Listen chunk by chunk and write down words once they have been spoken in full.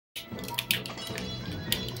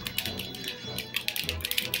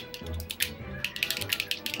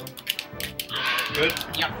Good?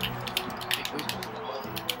 Yep.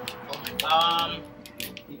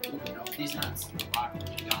 These nuts.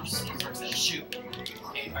 Shoot.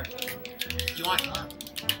 Okay, you want?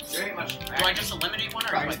 Very much. Do I just eliminate one or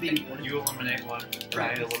do I pick? You eliminate one,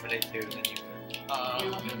 Ryan eliminate two, then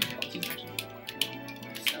you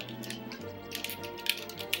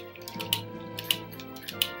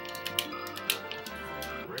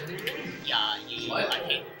Yeah, What? I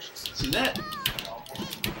hate Yoshi. See that?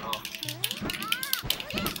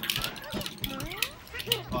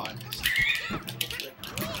 Oh, I missed.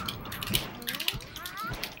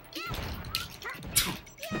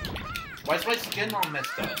 Why is my skin all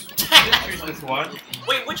messed up? Just use this one.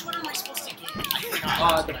 Wait, which one am I supposed to get? I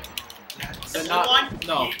forgot. The blue not, one?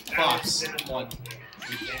 No, Fox. One.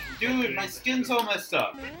 Dude, my skin's all messed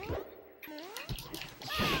up.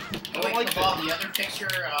 Oh, wait, like Bob, the other picture,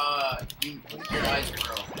 your eyes are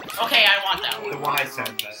grow. Okay, I want that The one. one I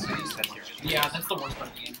sent that. Yeah, that's the worst part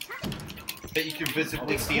of the game. That you can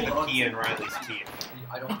visibly see the pee in Riley's teeth.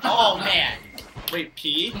 I don't. Oh, man. Wait,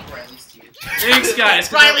 P? Riley's teeth. Thanks,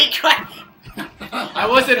 guys. Riley, cut! I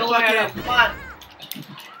wasn't fucking Fun.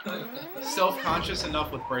 self-conscious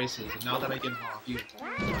enough with braces, and now that I get them off, you.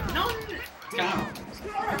 No. Go.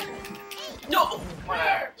 No.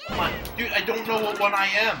 Come on. Dude, I don't know what one I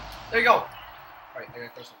am. There you go. Alright, I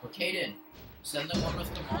got first. Kaden, send the one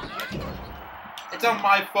with the manga. It's on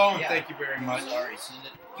my phone, Yeah. thank you very much. Sorry, send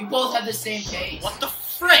it. You both have the same case. What the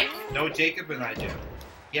frick? No, Jacob and I do.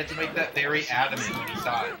 He had to make that very adamant when he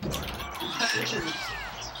saw it.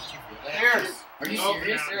 There. Are you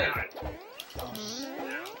serious?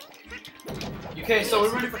 Okay, so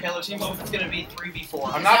we're ready for Halo Team. It's gonna be 3v4.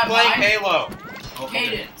 I'm Is not that playing mine? Halo.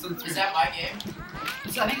 Kaden, is that my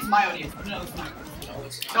game? So I think it's my audience. No, it's mine. No,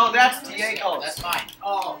 it's not. No, that's Diego's. That's mine.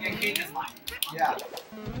 Oh, yeah, Caden's mine. Yeah.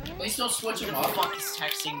 Please don't switch him. Who the fuck is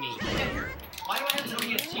texting me? Why do I have his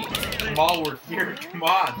audience team? While we're here, come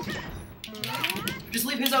on. Just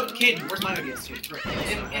leave his out. Caden, where's my audience team?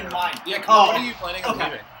 In mine. Yeah, Oh, what are you planning on okay.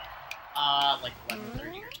 doing? Like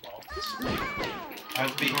 11:30 or 12. I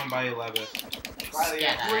have to be home by 11. Riley,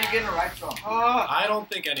 Yeah. where are you getting a ride from? I don't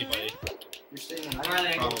think anybody. You're staying in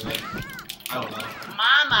Riley. Probably. I don't know.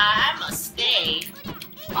 Mama, I must stay.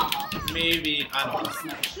 Maybe. I don't know.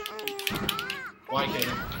 Smash. Why can't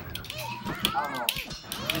I don't know.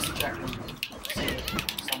 Just to check one.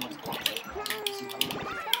 Someone's playing.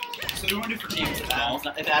 So we want to do for teams if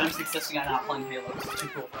Adam's insisting on not playing Halo. It's too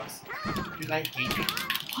cool for us. Dude, I hate it.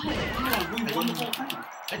 What? We won the whole thing.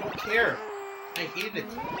 I don't care. I hate it.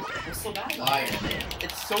 It's so bad. Liar.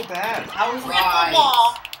 It's so bad. How is Right.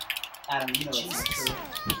 Adam, you know that's true.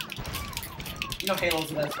 You know Halo's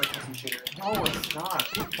the best first-person shooter. No, it's not.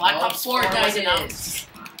 Black Ops 4 Fortnite doesn't is.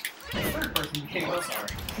 Third-person Halo. Oh,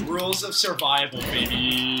 sorry. Rules of survival,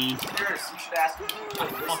 baby. Serious, you should ask me.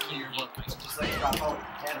 Fuck you. Just like drop out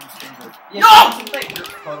Adam Stringberg. Yeah, No! it's like your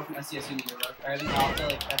photo from SCSU to Europe. Or I think I'll feel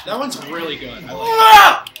like That one's really good. I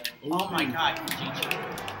like Oh my god,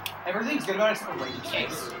 Everything's good about it except for Raiden's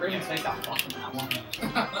face. Raiden's face got fucked in that one.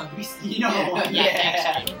 You know,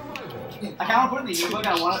 yeah. I kind of put it in the yearbook.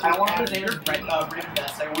 I want to put his name as Raven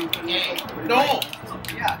Best. I want to put his name. No!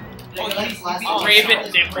 Yeah. Oh,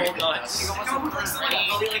 Raven Nipple Nuts.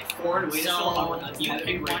 Like 4 and wait So, you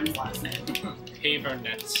pick one. Raven's last name. Haver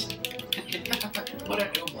Nets. Put an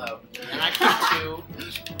umlaut. And I pick 2.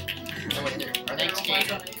 Oh, wait, are they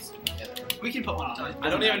together? We can put one on. I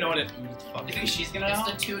don't even know what it. You think she's gonna It's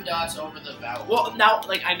know? the 2 dots over the vowel. Well, now,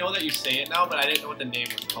 like, I know that you say it now, but I didn't know what the name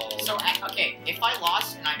was called. So, okay, if I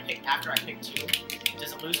lost and I pick after I pick 2,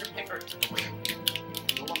 does it loser pick or does it win?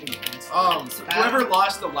 Whoever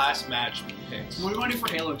lost the last match picks. What do you want to do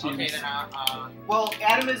for Halo teams? Okay, then Well,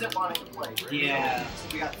 Adam isn't wanting to play. Yeah. So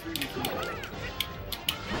we got 3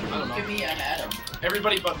 I don't know. give me an Adam.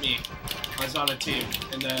 Everybody but me was on a team,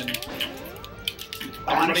 and then everybody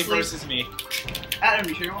Honestly, versus me. Adam,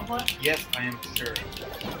 you sure you want to play? Yes, I am sure.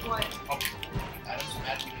 Play. Adam's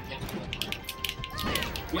mad we can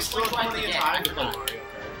get We still have plenty of time to play Mario Kart.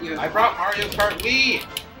 Yeah. I brought Mario Kart Wii!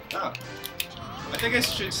 Oh. I think I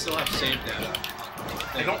should still have save data.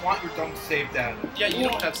 I don't want your dumb save data. Yeah, you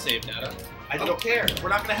don't have save data. I don't care. We're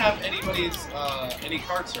not gonna have anybody's any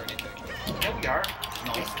carts or anything. Yeah, we are.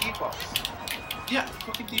 No. It's defaults. Yeah,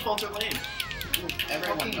 fucking defaults are lame.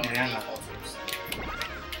 Everyone Fucking knows man. defaults.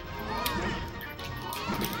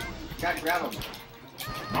 Gotta grab him.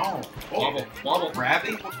 No. Wobble, wobble.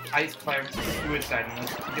 Grabbing ice climbers is suicide unless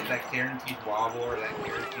you get that guaranteed wobble or that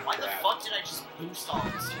guaranteed Why the grab. fuck did I just boost all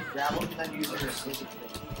this? Grab him and then use your scissors.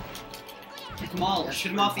 Come on,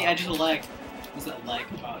 shoot him off the edge of the leg. Is that a leg?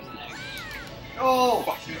 Oh, it's an egg. Oh!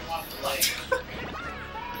 Fuck you. Like,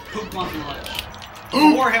 Poop him off the ledge.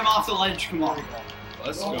 Pour him off the ledge, come on.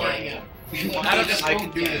 Let's Don't go. hang him. I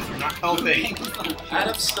can do this. You're not helping.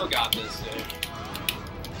 Adam's still got this, dude.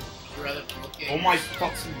 Rather than looking. Oh my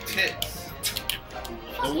fucking tits.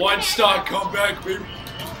 The one-star comeback, baby.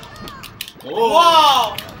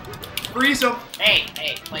 Whoa! Freeze him. Hey,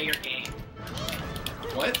 play your game.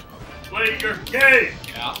 What? Play your game.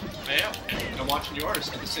 Yeah, I am. I'm watching yours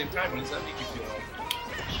at the same time. What does that make you feel like?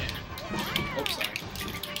 Oh, sorry.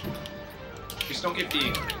 Just don't get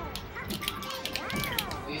beat.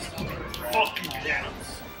 Please don't get refreshed. Fucking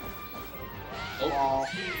dance. Oh.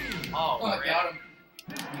 Oh, Oh, I rip. got him.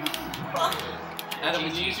 Adam,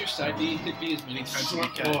 when you use your side D, hit B as many times as you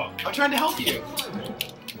can. Oh, I'm trying to help you.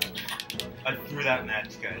 I threw that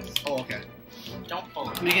match, guys. Oh, okay. Don't pull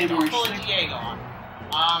it. Make it more Don't pull a interesting. Diego on.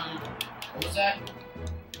 What was that?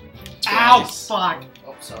 Ow, Twice. fuck.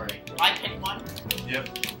 Oh, sorry. I pick one. Yep.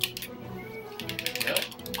 Really?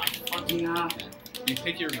 My fucking Yeah. You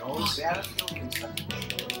pick your nose.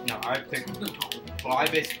 No, I picked. Well, I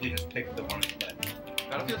basically just picked the one that.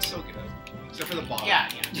 Battlefield's so good. Except for the bottom. yeah.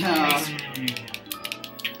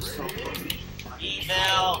 So close.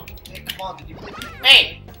 Evil. Hey, come on, did you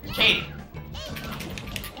Hey, Katie.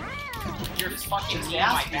 You're just fucking just eating my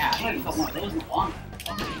ask me? I back. haven't felt one of those in a long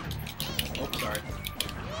time. Oh, sorry.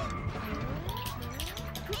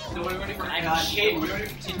 So what are we ready for? I What got are we ready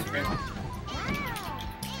for Team Grandma?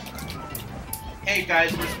 Hey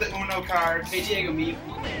guys, where's the Uno cards? Hey Diego, me.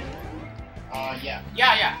 Yeah. Yeah.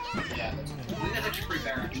 Yeah, that's good. I think that's actually pretty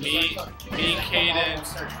fair. Me, Just me, like Kaden. I'll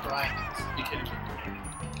start trying it. You kidding me?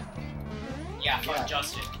 Yeah, fuck Yeah.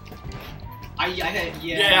 Justin.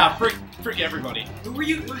 Yeah, frick everybody. Who were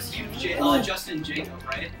you? It was you, Justin and Jacob,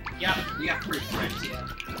 right? Yeah. You got pretty friends, yeah.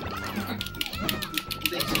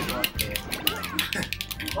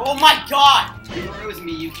 Oh my god! It was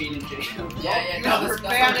me, you, Kate, and Jacob. Yeah, You no, got that's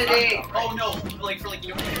profanity. what I'm Oh no, like for like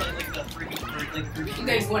you know like the freaking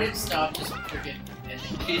They wouldn't stop just freaking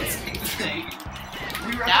ending. kids thing.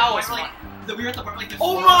 We were at That the was point, we were at the part like the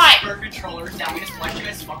Oh four my! of us were controllers down. We just watched you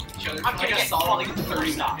guys fuck with each other for I'm like gonna a get solid like fucking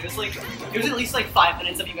 30 minutes. It was at least like 5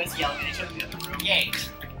 minutes of you guys yelling at each other in the other room. Yay.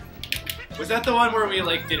 Was that the one where we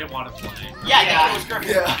like didn't want to play? Yeah, it was Griffin.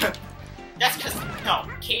 Yeah. That's because, no,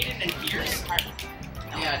 Kaden and Pierce are...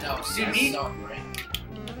 Yeah, no, See, that's me- so great.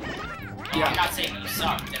 No, Yeah. I'm not saying you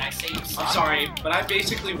suck. Did I say you suck? I'm sorry, but I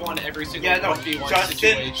basically won every single Yeah, no, 1v1 Justin,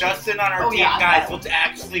 situation. Justin on our Oh, team, yeah, guys. no. Let's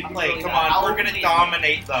actually play. really Come not. on, we're I'll gonna leave.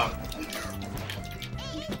 dominate them.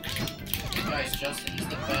 Guys, Justin is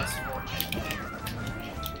the best Fortnite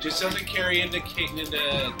player. Just doesn't carry into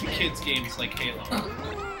kids games like Halo.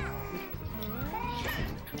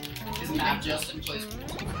 His And map Justin plays.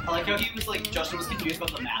 I like how he was like, Justin was confused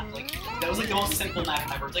about the map. Like, that was like the most simple map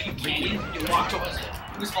ever. It's like a canyon, you walk over it.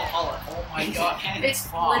 It was Valhalla. Oh my It's god. a canyon.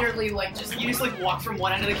 It's literally like just. You just like walk from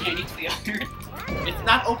one end of the canyon to the other. It's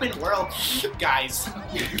not open world, guys.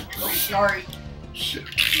 Oh, sorry.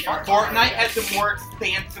 Fortnite has a more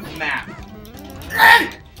expansive map.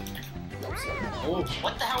 Oh,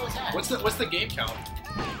 What the hell was that? what's the game count?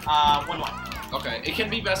 1-1. Okay, it can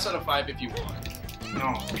be best out of 5 if you want.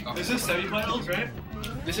 No. This is semifinals, right?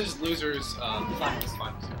 This is losers. Finals.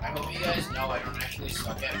 I hope you guys know I don't actually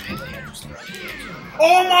suck at melee. I just throw the games.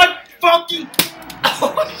 Oh my fucking!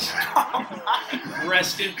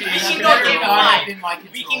 Rest in We peace. can I've go never game not 5. been my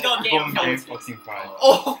We can controller. go game Boom, 5. game fucking 5.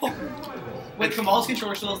 Oh! Wait, Kamal's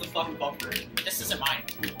controller still has the fucking bumper. This isn't mine.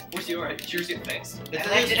 Where's yours? It's yours get fixed. It's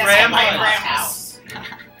I his left it at my grandma's.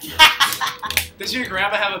 grandma's. Does your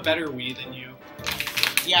grandma have a better Wii than you?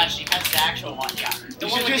 Yeah, she has the actual one, yeah. The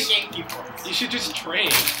You one should with just- the GameCube ports. You should just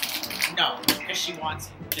trade. No, because she wants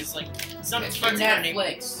it. It's like, some It's kids for in, her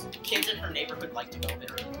neighborhood, Netflix. kids in her neighborhood like to go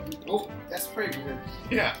there. Oh, that's pretty weird.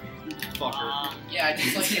 Yeah. Fucker. Yeah, I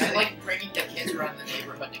just like I like bringing the kids around the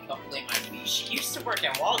neighborhood to come play my Wii. She used to work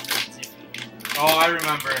at Walgreens. If you, Oh, I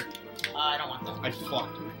remember. I don't want them. I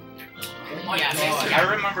fucked her. Oh my Yeah, god. I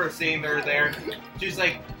remember seeing her there. She's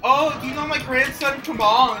like, "Oh, do you know my grandson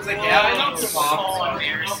Kamal?" I was like, "Yeah, I know So Kamal."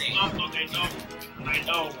 embarrassing. Okay, no, I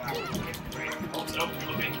know.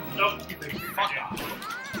 Fuck off.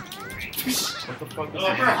 What the fuck is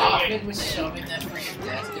Remember that? Hoffman was shoving that freaking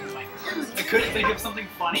desk in my I couldn't think of something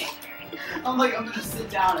funny. I'm like, I'm gonna sit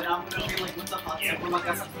down and I'm gonna be like, what's up, hot stuff? I'm like,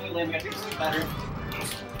 that's something really lame. We gotta do something better.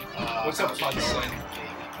 What's up, Hudson?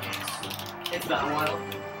 It's been a while.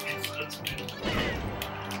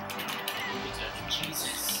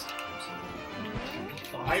 Jesus.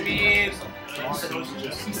 I mean,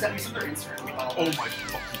 He sent me some of their Instagram. Oh my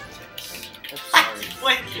fucking.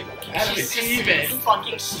 Wait, Adam she's is just even.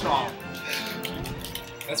 fucking strong.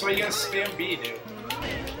 That's why you gotta spam B, dude.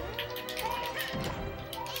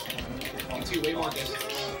 gives you way more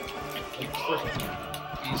distance. Like, perfect.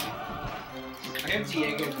 Easy. I have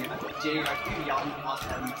Diego. Diego, I think y'all must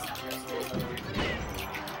have me.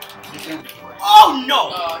 Oh no!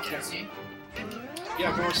 Can I see?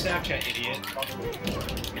 Yeah, more Snapchat, idiot.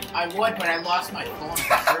 I would, but I lost my phone.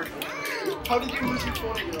 How did you lose your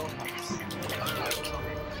phone at your own house?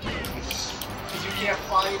 Because you can't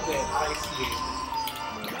find it. I see.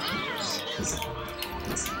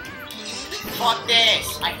 Fuck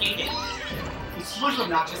this! I hate it. It's so much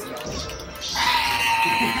obnoxious.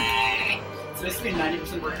 It's basically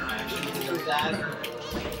 90% of our interaction. It's either that or.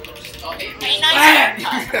 Oh, hey, Hey,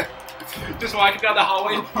 nice! Just walking down the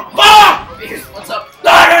hallway. What's up?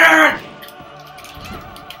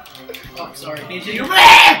 Oh, sorry.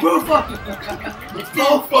 Boofa! It's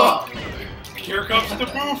Boofa! Here comes the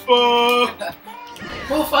Boofa!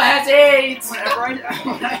 Boofa has AIDS! Whenever I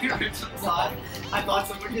heard inside, I thought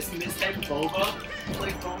someone just mistyped Boba.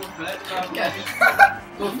 Like Boba Fett. Yeah.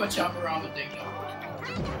 Boofa Chumbarama Ding Dong.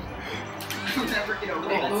 I'll never get over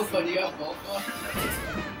Hey, that. Boofa, do you have Boofa?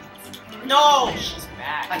 No! She's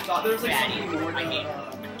back. I thought there was like Fatty. something more I hate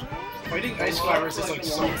to Fighting ice climbers is like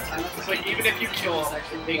so. It's like even if you kill them,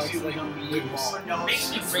 it makes you like lose. it.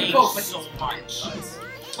 Makes me rage so much.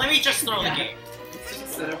 Let me just throw the game.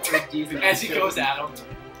 set up for a decent. As he goes at him.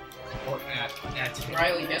 Or at him.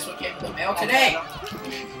 Riley, guess what came in the mail today?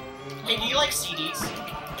 Hey, do you like CDs?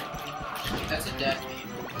 That's a dead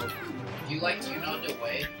meme. Do you like Do You Know the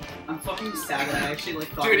Way? I'm fucking sad that I actually like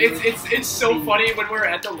thought. Dude, it's so funny when we're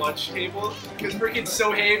at the lunch table because freaking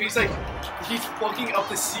Sohaib, he's fucking up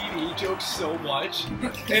the CD joke so much,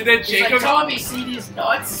 and then He's Jacob, like, Tommy, CD's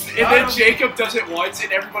nuts. and then Jacob does it once,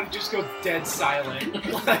 and everybody just goes dead silent.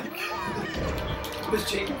 Like, Was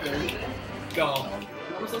Jacob there? no.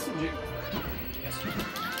 What was also Jacob? Yes.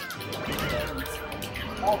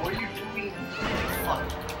 Oh, what are you doing? Fuck.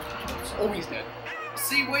 Oh, he's dead.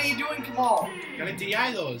 See, what are you doing, Kamal? Gotta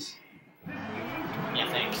DI those. Yeah,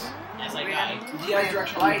 thanks. As I die. DI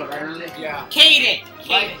directional input, right? Really? Yeah. Kaden!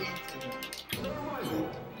 Kaden!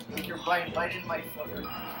 You're biting my foot.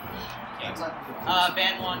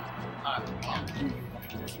 Band one.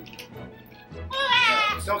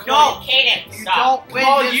 So No, Kaden! You Stop! don't win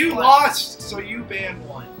Oh, this you one. lost, so you ban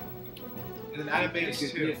one. And then Adam bans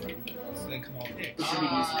two. So then come on, pick. It should be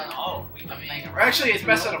easier. Oh, we I mean, Or actually, it's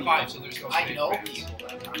best out of 5, so there's no I straight know bans. people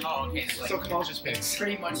that are. Oh, okay. It's So like, Kamal just picks. it's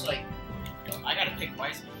pretty much like, I gotta pick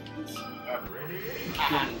wisely. yeah.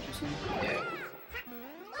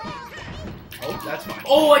 Oh, that's fine.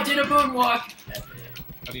 Oh, I did a moonwalk!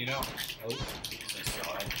 How do you know? Oh.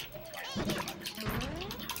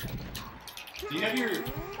 Do you have your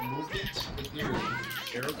movement with your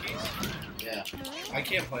arrow keys? Yeah. I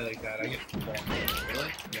can't play like that. I get blocked.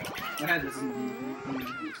 Really? Yeah. I had this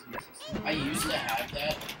I used to have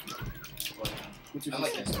that. Which I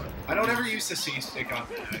like this. I don't ever use the C stick on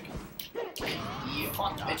Mac.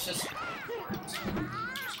 It's just.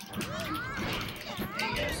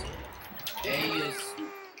 A is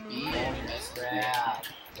B, S grab.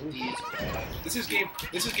 D is grab.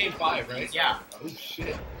 This is game 5, right? Yeah. Oh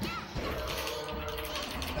shit.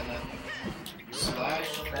 And then slash.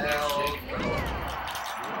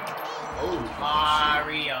 Oh.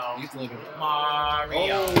 Mario. He's living.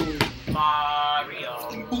 Mario. Oh.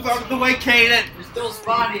 Mario. Move out of the way, Kaden! You're still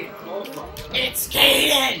spotty. It's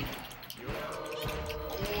Kaden!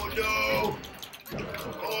 Oh no.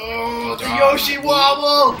 Oh, the Drop. Yoshi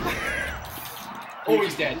wobble. Oh,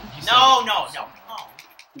 he's dead. He's No, no, no. Oh.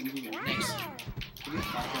 Next.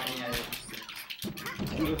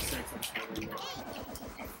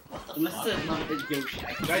 Unless it's another Yoshi.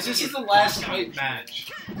 dead. Guys, this is the last night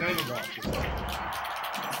match. Not even watching.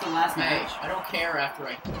 It's the last Hey, match. I don't care after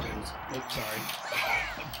I lose. Oh, sorry.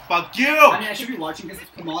 Fuck you! I mean, I should be watching because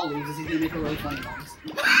if Kamal loses, he's gonna make a really funny noise.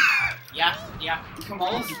 Yeah, yeah.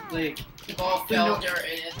 Kamal's like. The ball fell there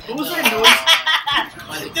and What was that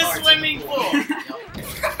noise? The swimming pool!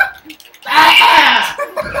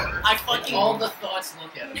 I I fucking. all the thoughts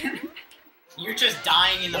look at it. You're just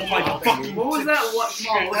dying in the Oh my pool. fucking. What was that? What?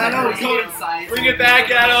 Kamal, what was I that know, noise go- in science? Bring it back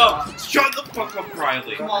at him. Shut the fuck up,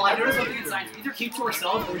 Riley. Kamal, I noticed something in science. We either keep to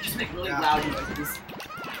ourselves or we just make really loud noises.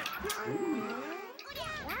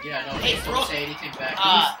 Yeah, no, Hey, just bro. don't say anything back.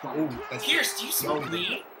 Oh, that's. Pierce, do you smoke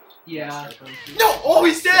weed? Yeah. No! Oh,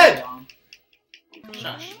 he's dead!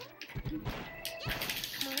 Shush.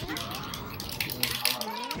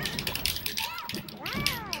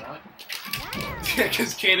 Yeah,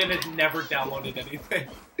 because Kaden has never downloaded anything.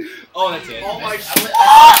 Oh, that's it. Oh my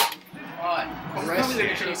That's- god. Rest in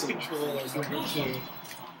peace, controller. It's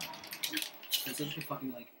such a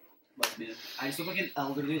fucking like. like me. I just look like an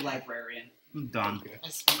elderly librarian. I'm done.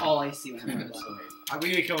 That's all I see when I'm Are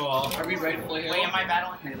we gonna kill all? Are we ready to play Halo? Wait, am I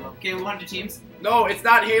battling? Halo. Okay, we want to do teams. No, it's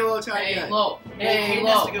not Halo time yet. Halo. Hayden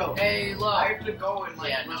has to go. Halo. I have to go and like.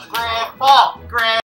 Yeah, no, grab ball, grab.